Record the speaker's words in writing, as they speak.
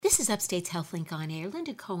This is Upstate's HealthLink on Air.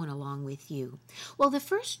 Linda Cohen along with you. Well, the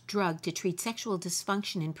first drug to treat sexual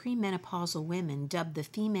dysfunction in premenopausal women, dubbed the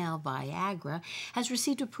female Viagra, has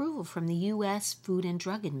received approval from the U.S. Food and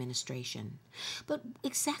Drug Administration. But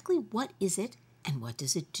exactly what is it and what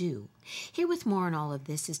does it do? Here with more on all of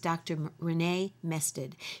this is Dr. Renee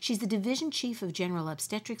Mested. She's the Division Chief of General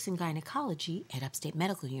Obstetrics and Gynecology at Upstate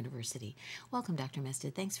Medical University. Welcome, Dr.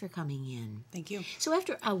 Mested. Thanks for coming in. Thank you. So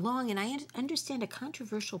after a long and I understand a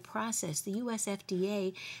controversial process, the U.S.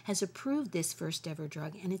 FDA has approved this first ever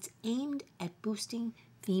drug, and it's aimed at boosting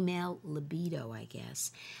female libido, I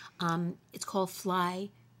guess. It's called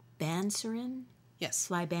flibanserin. Yes.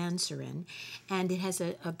 Flibanserin, and it has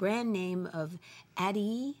a brand name of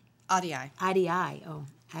Adii,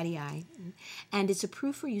 and it's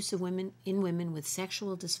approved for use of women with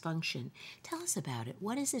sexual dysfunction. Tell us about it.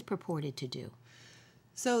 What is it purported to do?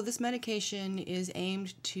 So this medication is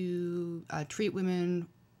aimed to treat women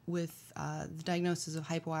with the diagnosis of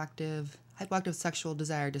hypoactive sexual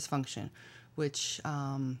desire dysfunction, which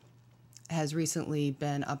has recently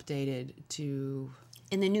been updated to...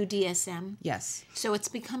 In the new DSM? Yes. So it's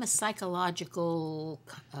become a psychological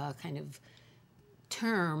kind of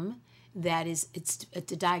term that is, it's a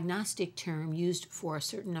diagnostic term used for a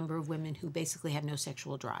certain number of women who basically have no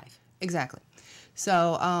sexual drive. Exactly.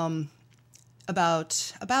 So about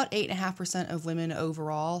 8.5% of women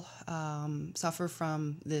overall suffer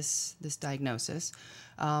from this diagnosis.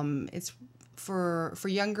 It's for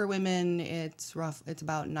younger women, it's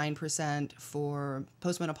about 9%. For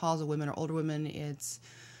postmenopausal women or older women, it's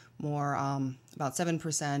more about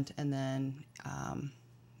 7%, and then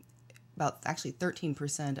about actually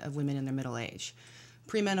 13% of women in their middle age.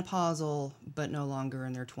 Premenopausal, but no longer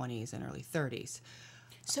in their 20s and early 30s.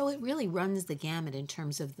 So it really runs the gamut in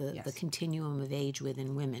terms of the continuum of age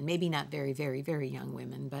within women. Maybe not very, very, very young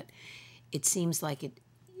women, but it seems like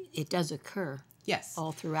it does occur. Yes.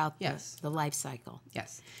 All throughout the life cycle.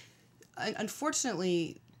 Yes.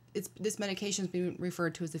 Unfortunately, this medication is being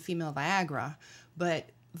referred to as the female Viagra, but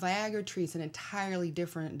Viagra treats an entirely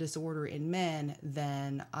different disorder in men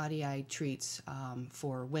than Adii treats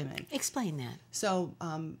for women. Explain that. So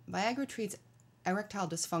Viagra treats erectile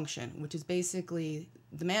dysfunction, which is basically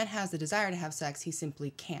the man has the desire to have sex, he simply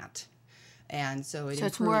can't. And so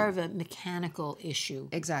it's more of a mechanical issue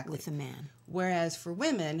exactly with the man. Whereas for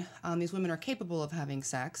women, these women are capable of having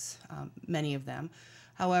sex, many of them.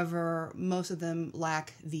 However, most of them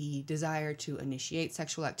lack the desire to initiate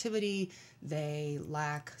sexual activity. They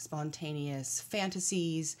lack spontaneous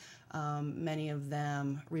fantasies. Many of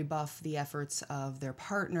them rebuff the efforts of their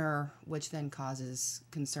partner, which then causes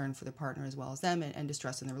concern for the partner as well as them and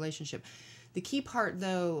distress in the relationship. The key part,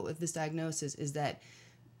 though, of this diagnosis is that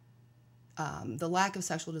the lack of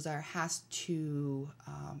sexual desire has to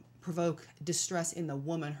provoke distress in the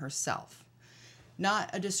woman herself.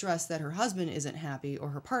 Not a distress that her husband isn't happy or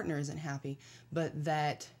her partner isn't happy, but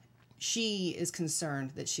that she is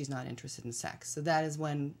concerned that she's not interested in sex. So that is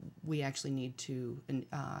when we actually need to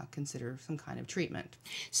consider some kind of treatment.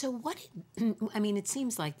 So it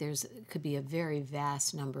seems like could be a very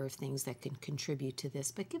vast number of things that can contribute to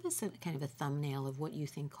this, but give us a kind of a thumbnail of what you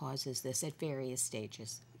think causes this at various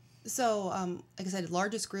stages. So, like I said, the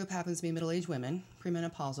largest group happens to be middle-aged women,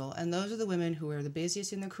 premenopausal, and those are the women who are the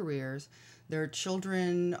busiest in their careers. Their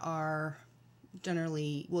children are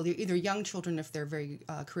generally, well, they're either young children if they're very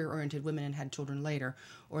career-oriented women and had children later,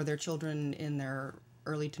 or their children in their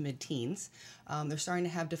early to mid-teens. They're starting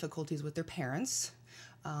to have difficulties with their parents.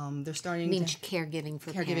 They're starting caregiving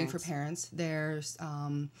for parents. They're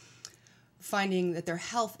finding that their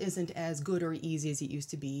health isn't as good or easy as it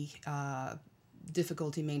used to be.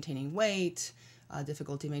 Difficulty maintaining weight,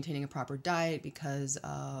 difficulty maintaining a proper diet because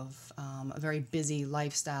of a very busy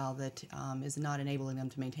lifestyle that is not enabling them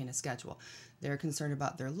to maintain a schedule. They're concerned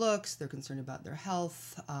about their looks, they're concerned about their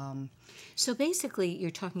health. So basically you're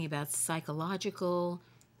talking about psychological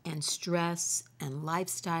and stress and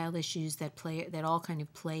lifestyle issues that all kind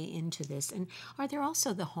of play into this. And are there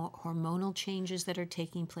also the hormonal changes that are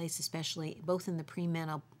taking place, especially both in the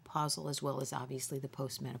premenopausal as well as obviously the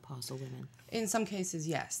postmenopausal women? In some cases,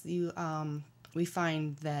 yes. We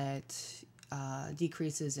find that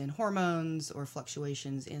decreases in hormones or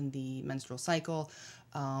fluctuations in the menstrual cycle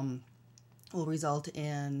will result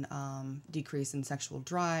in decrease in sexual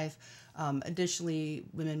drive. Additionally,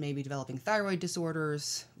 women may be developing thyroid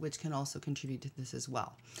disorders, which can also contribute to this as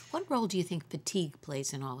well. What role do you think fatigue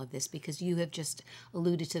plays in all of this? Because you have just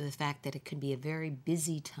alluded to the fact that it can be a very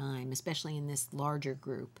busy time, especially in this larger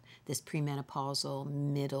group, this premenopausal,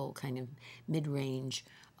 mid-range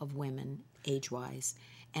of women, age-wise.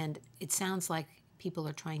 And it sounds like people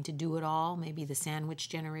are trying to do it all, maybe the sandwich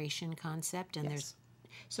generation concept, and Yes.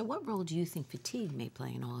 So what role do you think fatigue may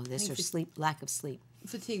play in all of this, think or lack of sleep?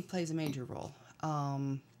 Fatigue plays a major role.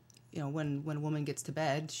 When a woman gets to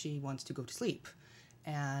bed, she wants to go to sleep.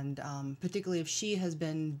 And particularly if she has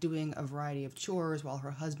been doing a variety of chores while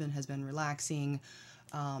her husband has been relaxing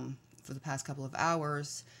for the past couple of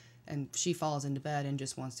hours, and she falls into bed and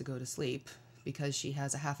just wants to go to sleep because she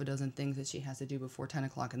has a half a dozen things that she has to do before 10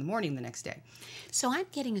 o'clock in the morning the next day. So I'm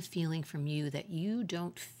getting a feeling from you that you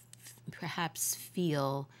don't perhaps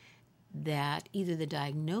feel that either the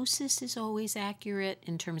diagnosis is always accurate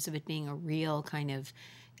in terms of it being a real kind of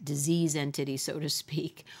disease entity, so to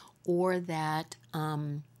speak, or that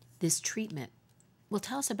this treatment, well,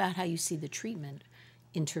 tell us about how you see the treatment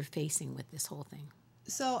interfacing with this whole thing.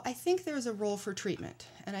 So I think there is a role for treatment,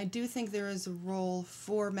 and I do think there is a role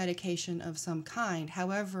for medication of some kind.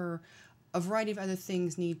 However, a variety of other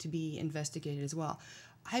things need to be investigated as well.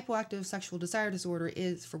 Hypoactive sexual desire disorder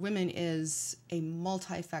is, for women, is a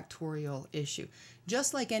multifactorial issue.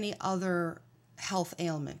 Just like any other health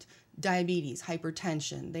ailment, diabetes,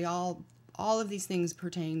 hypertension, all of these things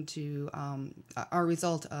pertain to are a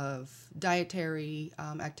result of dietary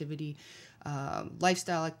activity,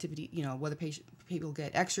 lifestyle activity, whether people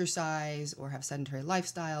get exercise or have sedentary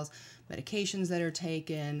lifestyles, medications that are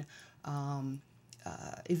taken,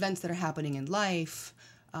 events that are happening in life,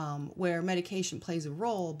 where medication plays a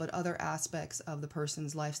role, but other aspects of the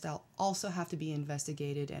person's lifestyle also have to be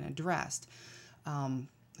investigated and addressed.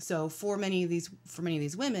 So for many of these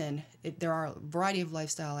women, there are a variety of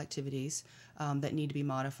lifestyle activities that need to be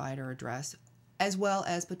modified or addressed, as well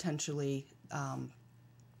as potentially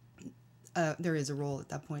there is a role at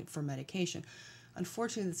that point for medication.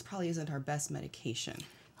 Unfortunately, this probably isn't our best medication.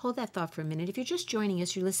 Hold that thought for a minute. If you're just joining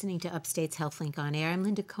us, you're listening to Upstate's HealthLink on Air. I'm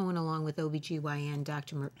Linda Cohen, along with OBGYN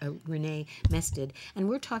Dr. Renee Mested, and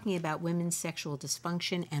we're talking about women's sexual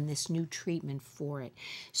dysfunction and this new treatment for it.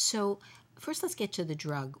 So first, let's get to the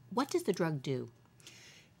drug. What does the drug do?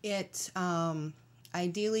 It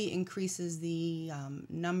ideally increases the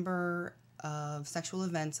number of sexual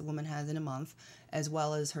events a woman has in a month, as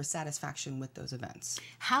well as her satisfaction with those events.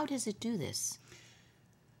 How does it do this?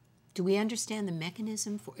 Do we understand the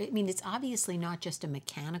mechanism for? I mean, it's obviously not just a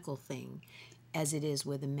mechanical thing, as it is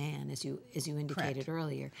with a man, as you indicated Correct.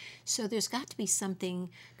 earlier. So there's got to be something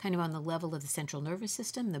kind of on the level of the central nervous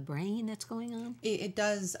system, the brain, that's going on. It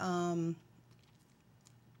does.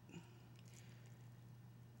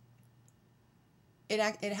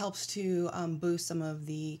 It helps to boost some of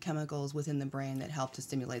the chemicals within the brain that help to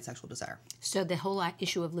stimulate sexual desire. So the whole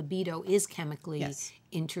issue of libido is chemically Yes.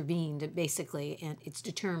 intervened, basically, and it's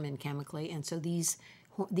determined chemically. And so this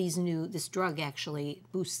drug actually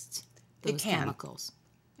boosts those It can. chemicals.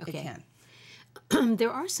 Okay. It can.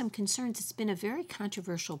 There are some concerns. It's been a very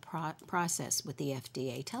controversial process with the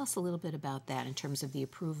FDA. Tell us a little bit about that in terms of the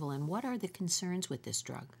approval, and what are the concerns with this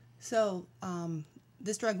drug? So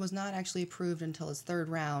this drug was not actually approved until its third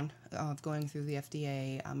round of going through the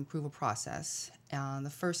FDA approval process. The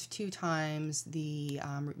first two times, the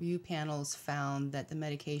review panels found that the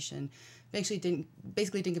medication basically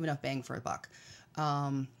didn't give enough bang for a buck.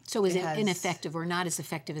 So is it ineffective or not as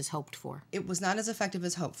effective as hoped for? It was not as effective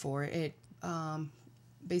as hoped for. It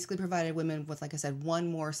basically provided women with, like I said, one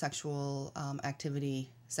more sexual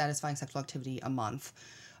satisfying sexual activity a month.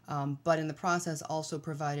 But in the process also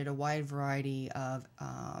provided a wide variety of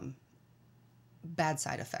bad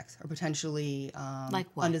side effects, or potentially Like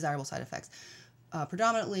what? undesirable side effects.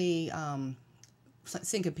 Predominantly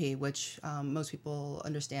syncope, which most people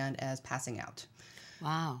understand as passing out.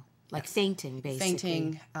 Wow. Like fainting, basically.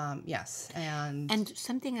 Fainting, yes. And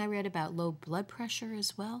something I read about low blood pressure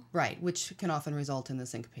as well? Right, which can often result in the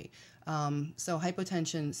syncope. So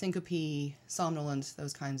hypotension, syncope, somnolence,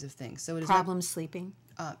 those kinds of things. So it is Problems sleeping?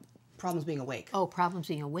 problems being awake. Oh, problems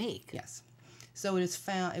being awake. Yes. So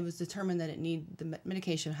it was determined that the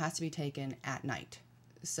medication has to be taken at night,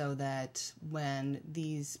 so that when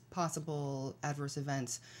these possible adverse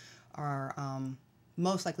events are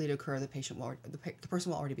most likely to occur, the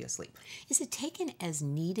person will already be asleep. Is it taken as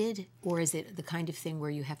needed, or is it the kind of thing where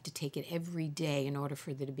you have to take it every day in order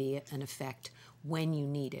for there to be an effect when you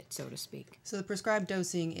need it, so to speak? So the prescribed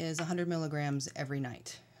dosing is 100 milligrams every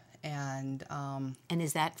night. And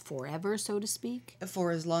is that forever, so to speak?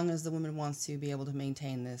 For as long as the woman wants to be able to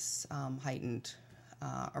maintain this heightened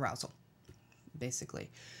arousal, basically.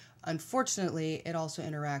 Unfortunately, it also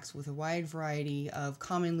interacts with a wide variety of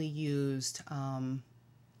commonly used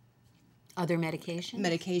Other medications?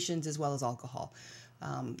 medications as well as alcohol.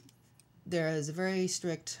 There is a very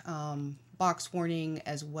strict box warning,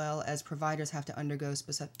 as well as providers have to undergo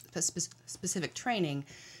specific training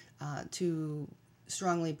to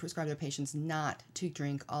strongly prescribe their patients not to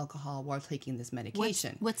drink alcohol while taking this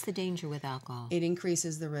medication. What's the danger with alcohol? It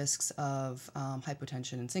increases the risks of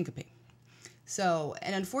hypotension and syncope. So,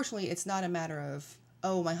 and unfortunately, it's not a matter of,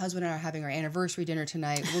 oh, my husband and I are having our anniversary dinner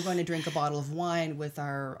tonight. We're going to drink a bottle of wine with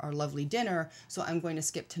our lovely dinner, so I'm going to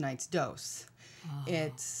skip tonight's dose. Oh.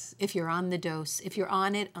 It's if you're on the dose, if you're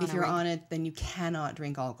on it, then you cannot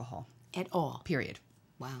drink alcohol at all. Period.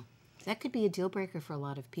 Wow, that could be a deal breaker for a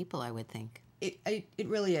lot of people, I would think. It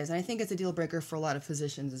really is, and I think it's a deal breaker for a lot of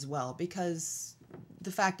physicians as well, because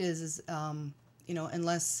the fact is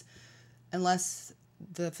unless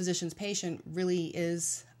the physician's patient really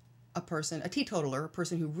is a teetotaler, a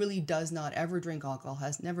person who really does not ever drink alcohol,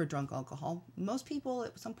 has never drunk alcohol. Most people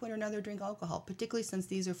at some point or another drink alcohol, particularly since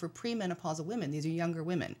these are for premenopausal women. These are younger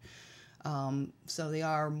women. So they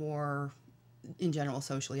are more, in general,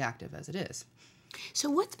 socially active as it is. So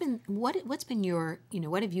what's been your,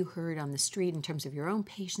 what have you heard on the street in terms of your own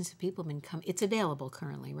patients? Have people been coming? It's available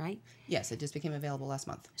currently, right? Yes, it just became available last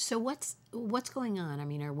month. So what's going on? I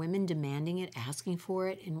mean, are women demanding it, asking for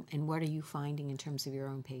it, and what are you finding in terms of your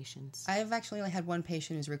own patients? I've actually only had one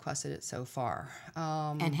patient who's requested it so far.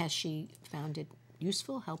 And has she found it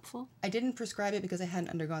useful, helpful? I didn't prescribe it because I hadn't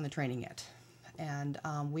undergone the training yet. And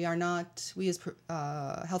we as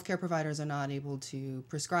healthcare providers are not able to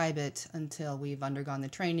prescribe it until we've undergone the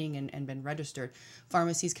training and been registered.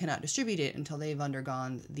 Pharmacies cannot distribute it until they've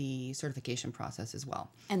undergone the certification process as well.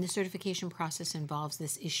 And the certification process involves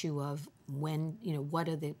this issue of what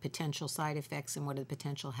are the potential side effects and what are the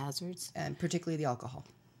potential hazards? And particularly the alcohol.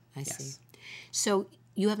 I see. So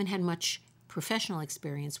you haven't had much professional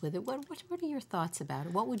experience with it. What are your thoughts about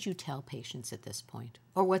it? What would you tell patients at this point?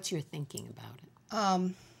 Or what's your thinking about it?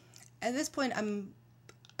 At this point, I'm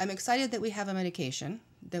excited that we have a medication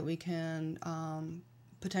that we can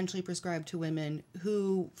potentially prescribe to women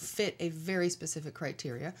who fit a very specific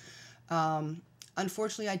criteria.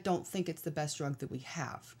 Unfortunately, I don't think it's the best drug that we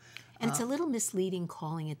have. And it's a little misleading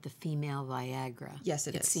calling it the female Viagra. Yes,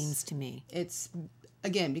 it is. It seems to me. It's,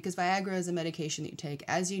 again, because Viagra is a medication that you take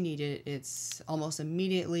as you need it. It's almost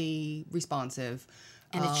immediately responsive.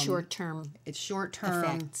 And it's short-term. It's short-term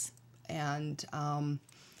effects. And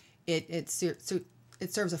it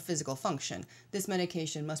serves a physical function. This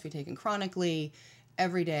medication must be taken chronically,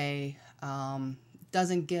 every day,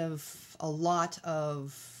 doesn't give a lot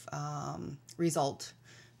of result,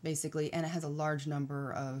 basically, and it has a large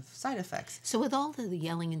number of side effects. So with all the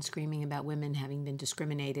yelling and screaming about women having been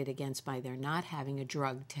discriminated against by their not having a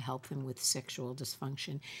drug to help them with sexual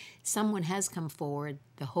dysfunction, someone has come forward.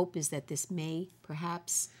 The hope is that this may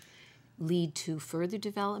perhaps lead to further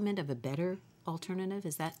development of a better alternative.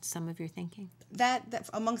 Is that some of your thinking? That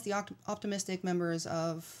amongst the optimistic members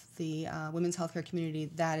of the women's healthcare community,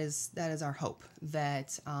 that is our hope,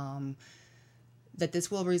 that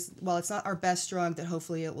this will, while it's not our best drug, that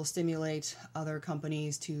hopefully it will stimulate other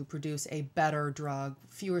companies to produce a better drug,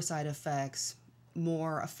 fewer side effects,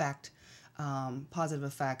 more effect, positive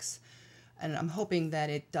effects. And I'm hoping that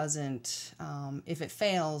it doesn't, if it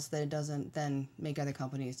fails, that it doesn't then make other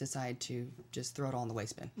companies decide to just throw it all in the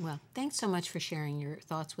waste bin. Well, thanks so much for sharing your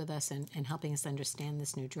thoughts with us and helping us understand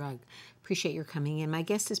this new drug. Appreciate your coming in. My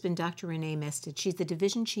guest has been Dr. Renee Mested. She's the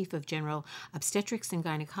Division Chief of General Obstetrics and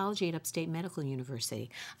Gynecology at Upstate Medical University.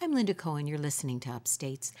 I'm Linda Cohen. You're listening to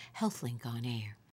Upstate's HealthLink on Air.